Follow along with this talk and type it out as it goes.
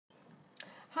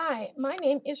Hi, my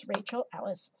name is Rachel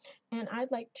Alice, and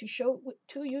I'd like to show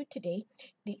to you today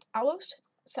the Aulos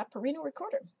Sopranino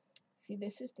recorder. See,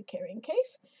 this is the carrying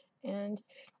case, and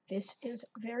this is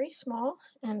very small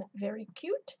and very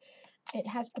cute. It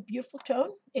has a beautiful tone.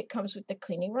 It comes with the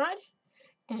cleaning rod,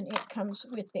 and it comes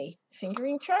with a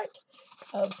fingering chart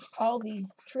of all the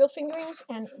trill fingerings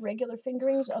and regular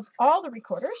fingerings of all the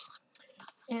recorders.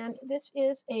 And this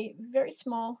is a very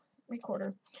small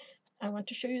recorder. I want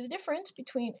to show you the difference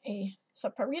between a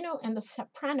soprano and the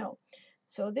soprano.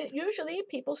 So that usually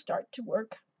people start to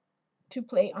work to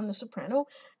play on the soprano,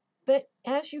 but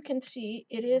as you can see,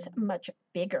 it is much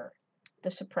bigger,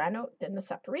 the soprano, than the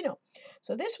soprano.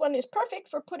 So this one is perfect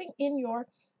for putting in your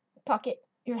pocket,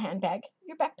 your handbag,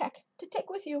 your backpack to take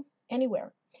with you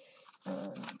anywhere.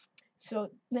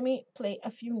 So let me play a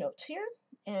few notes here,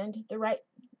 and the right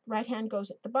hand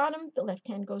goes at the bottom, the left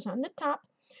hand goes on the top,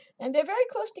 and they're very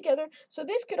close together, so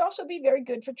this could also be very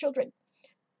good for children.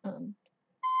 Um,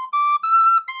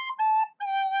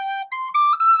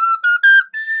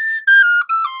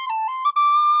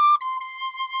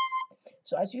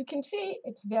 so as you can see,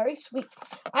 it's very sweet.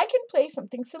 I can play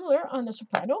something similar on the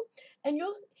soprano, and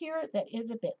you'll hear that is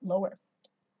a bit lower.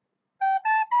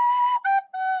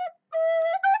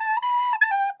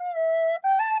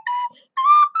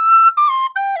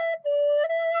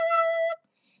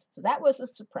 So that was the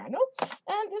soprano,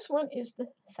 and this one is the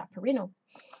soprano.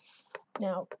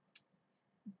 Now,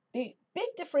 the big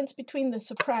difference between the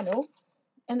soprano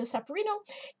and the soprano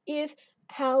is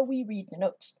how we read the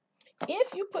notes.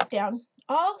 If you put down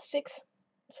all 6,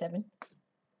 7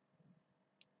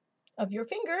 of your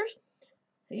fingers,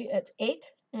 see, that's 8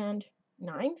 and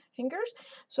 9 fingers.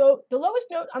 So the lowest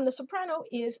note on the soprano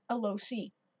is a low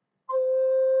C.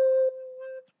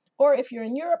 Or if you're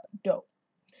in Europe, Do.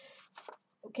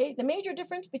 Okay, the major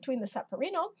difference between the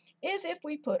soprano is if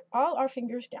we put all our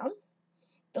fingers down,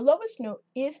 the lowest note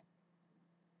is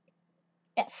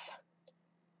F.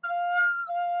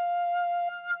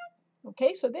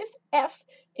 Okay, so this F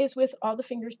is with all the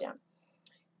fingers down.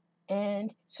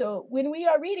 And so when we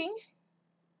are reading,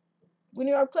 when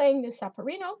you are playing the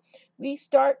soprano, we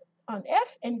start on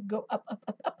F and go up, up,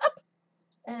 up, up, up.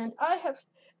 And I have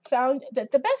found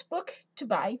that the best book to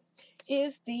buy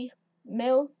is the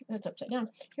that's upside down.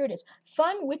 Here it is.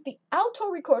 Fun with the Alto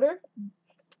Recorder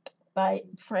by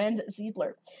Franz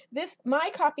Ziedler. My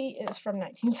copy is from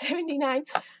 1979,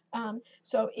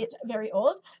 so it's very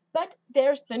old, but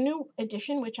there's the new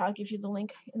edition, which I'll give you the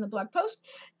link in the blog post.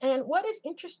 And what is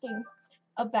interesting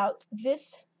about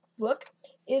this book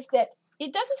is that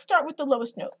it doesn't start with the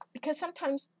lowest note, because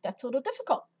sometimes that's a little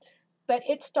difficult, but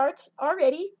it starts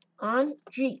already on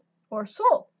G, or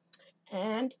Sol,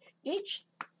 and each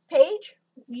page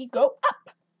we go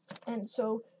up, and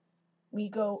so we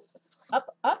go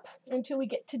up, up until we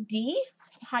get to D,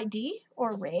 high D,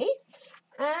 or Re,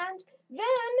 and then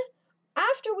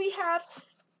after we have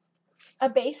a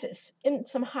basis in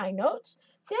some high notes,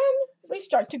 then we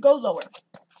start to go lower.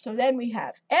 So then we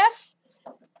have F,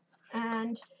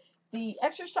 and the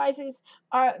exercises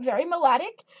are very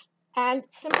melodic and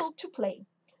simple to play.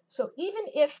 So even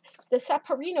if the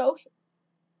soprano,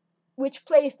 which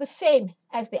plays the same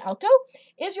as the alto,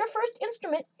 is your first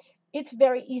instrument, it's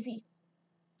very easy.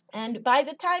 And by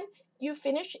the time you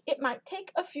finish, it might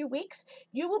take a few weeks,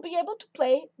 you will be able to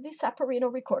play the soprano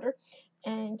recorder,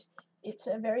 and it's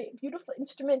a very beautiful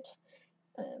instrument.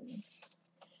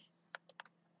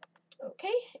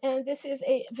 Okay, and this is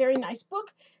a very nice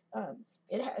book.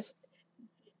 It has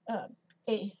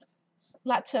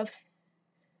lots of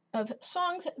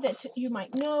songs that you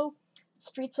might know: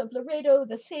 Streets of Laredo,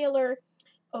 The Sailor,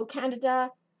 O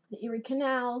Canada, the Erie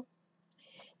Canal,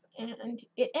 and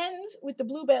it ends with the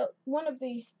Bluebell. One of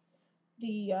the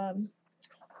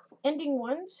ending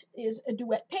ones is a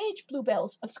duet page,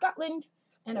 Bluebells of Scotland,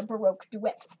 and a Baroque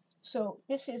duet. So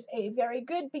this is a very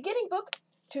good beginning book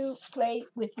to play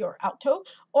with your alto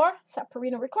or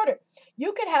soprano recorder.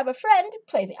 You could have a friend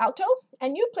play the alto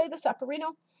and you play the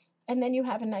soprano, and then you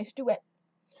have a nice duet.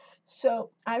 So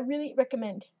I really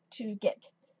recommend to get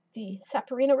the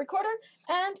soprano recorder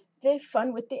and the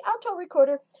Fun with the Alto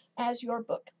recorder as your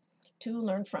book to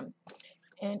learn from.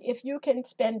 And if you can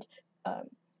spend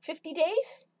 50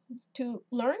 days to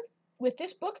learn with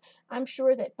this book, I'm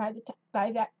sure that by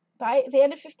the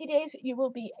end of 50 days, you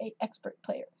will be an expert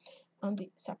player on the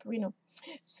soprano.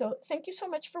 So thank you so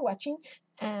much for watching,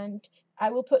 and I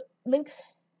will put links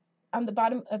on the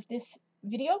bottom of this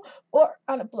video or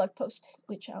on a blog post,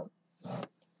 which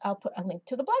I'll put a link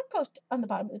to the blog post on the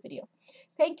bottom of the video.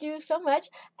 Thank you so much,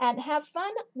 and have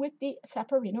fun with the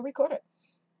soprano recorder.